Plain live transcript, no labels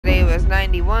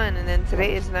91, and then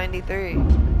today is 93.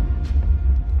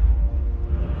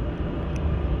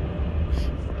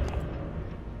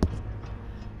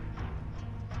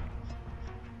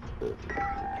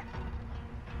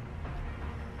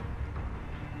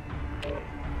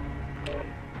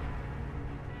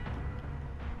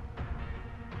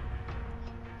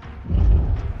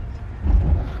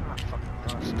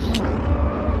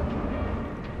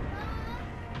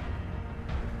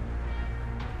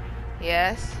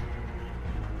 Yes.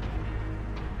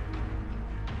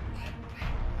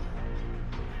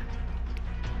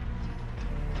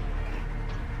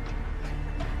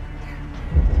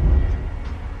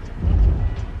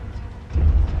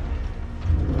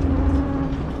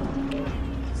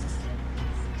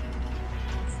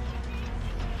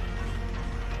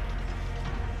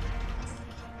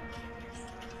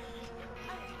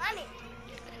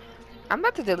 I'm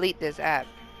about to delete this app.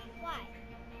 Why?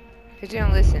 Because you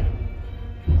don't listen.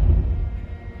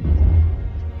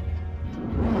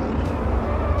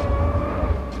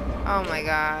 Oh my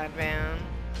god, man.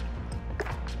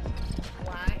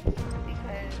 Why?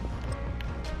 Because...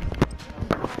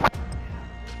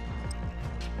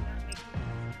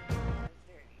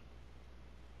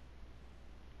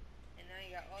 And now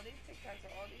you got all these TikToks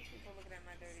of all these people looking at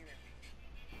my dirty room.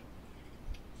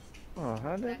 Oh,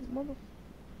 how did mother...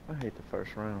 I hate the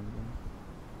first round, man.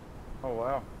 Oh,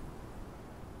 wow.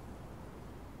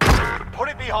 Put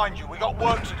it behind you. We got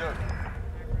work to do.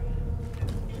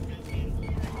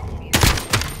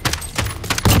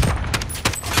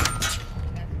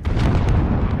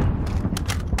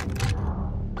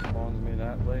 Spawns me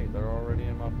that late. They're already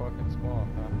in my fucking spawn,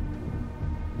 huh?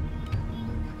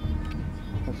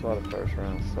 That's why the first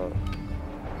round sucked.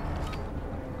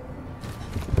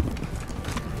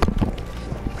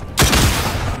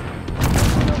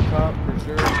 Top for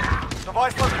sure.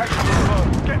 Device location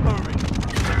confirmed. Get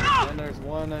moving. And there's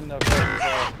one in the fucking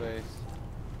crawl space.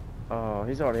 Oh,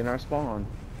 he's already in our spawn.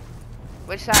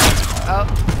 Which side?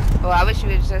 Oh. Well, I wish you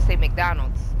would just say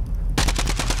McDonald's.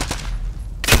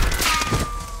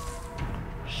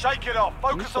 Shake it off.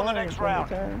 Focus on the next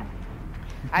round.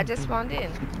 I just spawned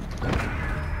in.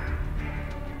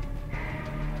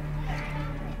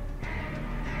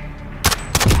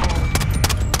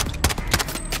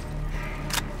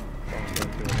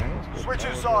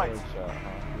 Switching sides.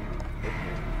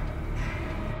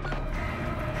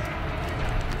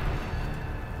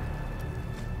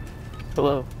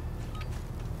 Hello.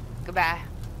 Goodbye.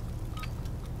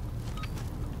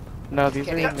 No, these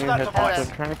are Kidding. new That's headphones. device.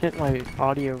 I'm trying to get my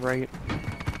audio right.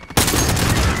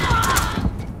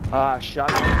 Ah,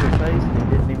 shot him in the face and he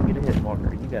didn't even get a hit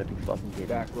marker. You gotta be fucking kidding.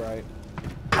 Back right.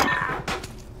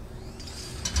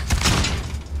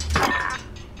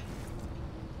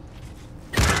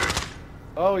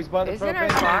 Oh, he's by the Is it our propane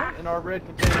spawn? tank in our red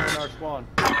container in our spawn.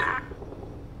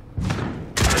 In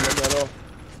the middle.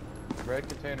 Red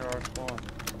container, our spawn.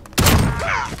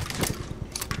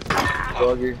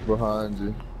 Buggy behind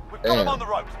you. We've got him Damn. on the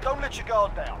ropes. Don't let your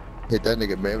guard down. Hit that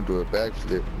nigga, made him do a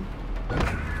backflip.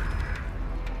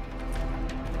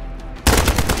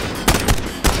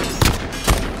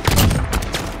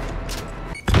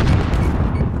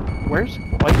 Where's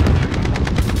White?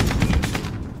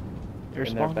 Your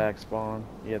In spawn? their Back spawn.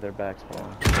 Yeah, they're back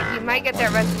spawn. You might get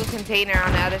that Red Blue container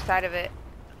on the other side of it.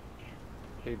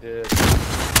 He did.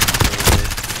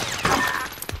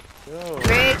 Yo.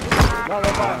 Rig. No,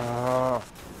 no, no.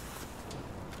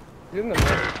 He's in the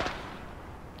middle.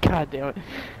 God damn it.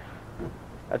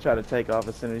 I tried to take off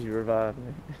as soon as you revived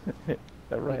me.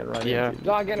 That ran right into you.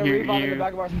 John, getting a You- revive in the you-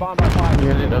 back of our spawn by 5.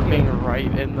 You ended up being right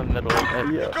in the middle of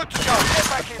it. Yeah. Good to go. Get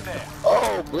back in there.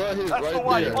 Oh, blood, he's That's the right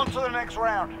way. there. On to the next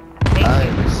round. I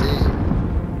ain't even seen him.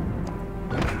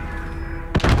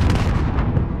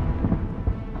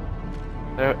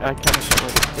 I kind of feel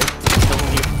like it's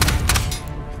killing you.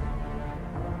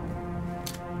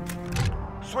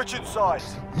 Switching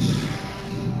sides.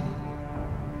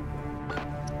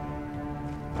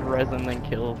 Res and then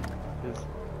kill is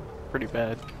pretty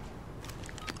bad.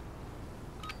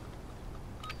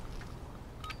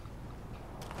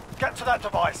 Get to that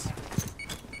device.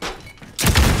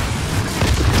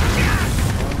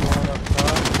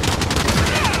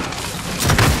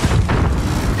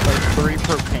 Like 3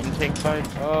 propane tank fights.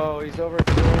 Oh, he's over at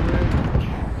the ridge.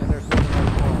 And there's one in our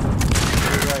spawn.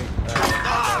 You're right.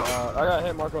 I got a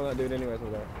hit marker on that dude anyways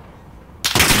over there.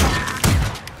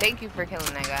 Thank you for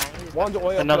killing that guy. He was- One's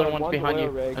oil Another field, one's behind oil you.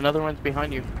 rig. Another one's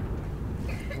behind you.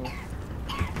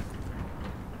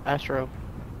 Astro.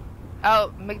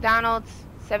 Oh, McDonald's,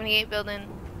 78 building.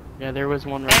 Yeah, there was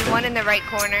one right And there. one in the right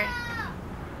corner.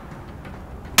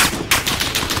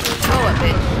 Go up,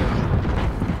 bitch.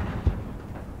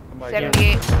 somebody.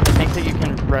 78. I think that you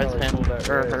can res Probably him pull that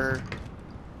or res. her.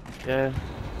 Yeah.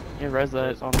 You res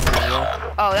that on her as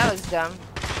well. Oh, that was dumb.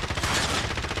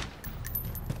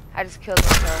 I just killed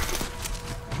myself.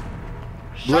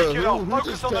 Shake it off. Who Focus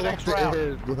just on the fell next off the round.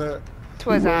 edge, bro?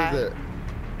 Twas Who I. was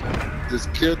that?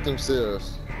 Just killed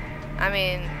themselves. I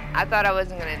mean, I thought I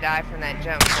wasn't gonna die from that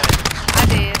jump, but I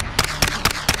did.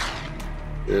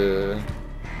 Yeah.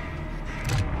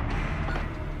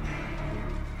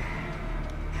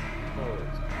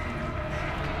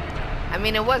 I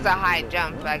mean, it was a high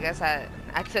jump. I guess I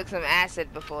took some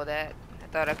acid before that. I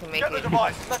thought I could make Get the it.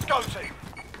 device. Let's go, team.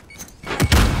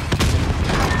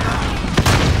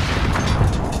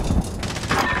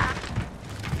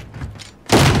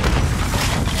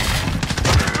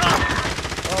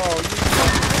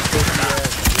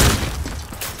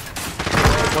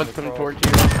 What's them towards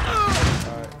you?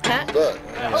 Huh? Look.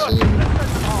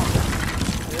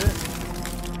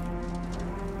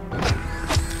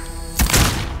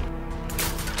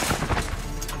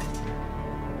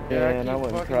 Yeah, and I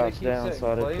wouldn't crouch down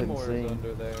so I couldn't see.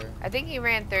 Under there. I think he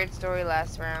ran third story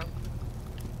last round.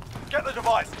 Get the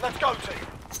device. Let's go, team.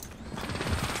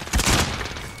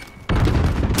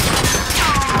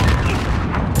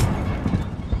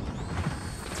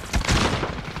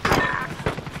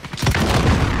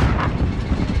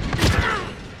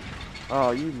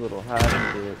 Oh, you little hiding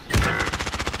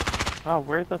bitch. Oh,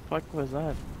 where the fuck was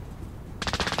that?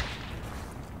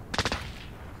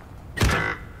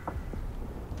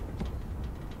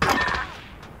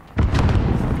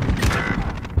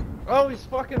 Oh, he's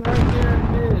fucking right there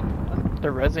in mid.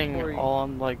 They're rezzing all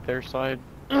on like their side.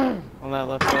 On that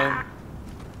left side.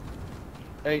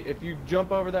 Hey, if you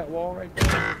jump over that wall right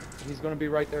there, he's gonna be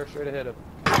right there straight ahead of him.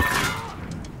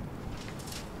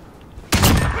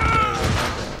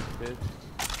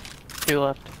 Two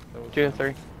left. 2 to 3.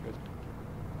 Good.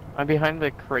 I'm behind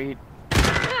the crate.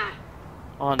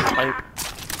 On pipe.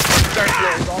 Third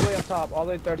floor. He's all the way up top. All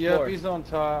the way third Yep, floor. he's on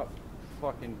top.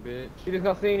 Fucking bitch. He just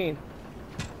got seen.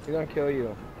 He's gonna kill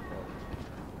you.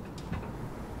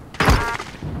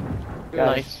 Good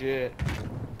Nice. shit.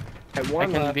 Hey, I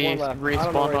one can left, be one left.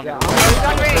 respawned on He's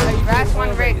on rig. Last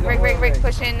one, rig,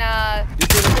 pushing, You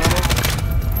see him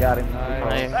running? Got him.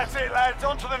 Nice. That's it, lads.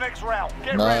 On to the next round.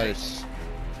 Get ready. Nice.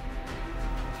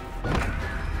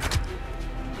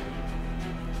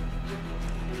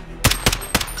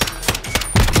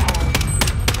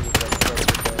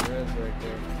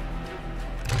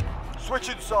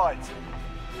 Switching sides.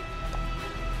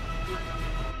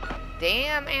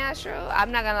 Damn, Astro.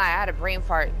 I'm not gonna lie, I had a brain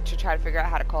fart to try to figure out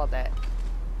how to call that.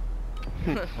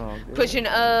 Oh, Pushing,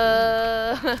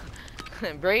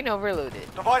 brain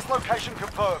overloaded. Device location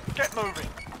confirmed. Get moving.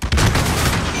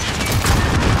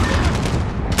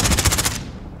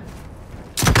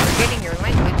 Forgetting your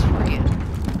language for you.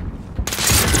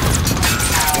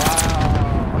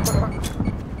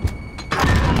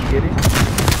 Get it?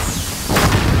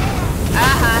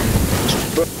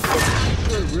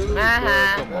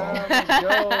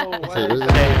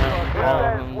 All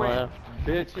of them left.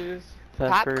 Bitches.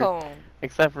 Popcorn.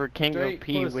 Except for King Straight OP,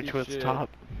 pussy which was shit. top.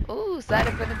 Ooh,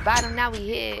 started from the bottom, now we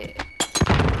hit.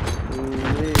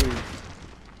 Ooh-wee.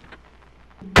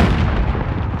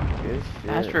 Good shit.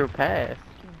 Astro pass.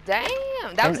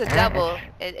 Damn, that was a double.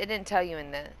 It didn't tell you in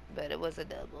that, but it was a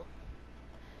double.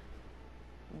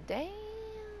 Damn.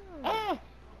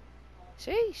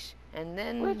 Sheesh. And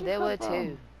then there were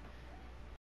two.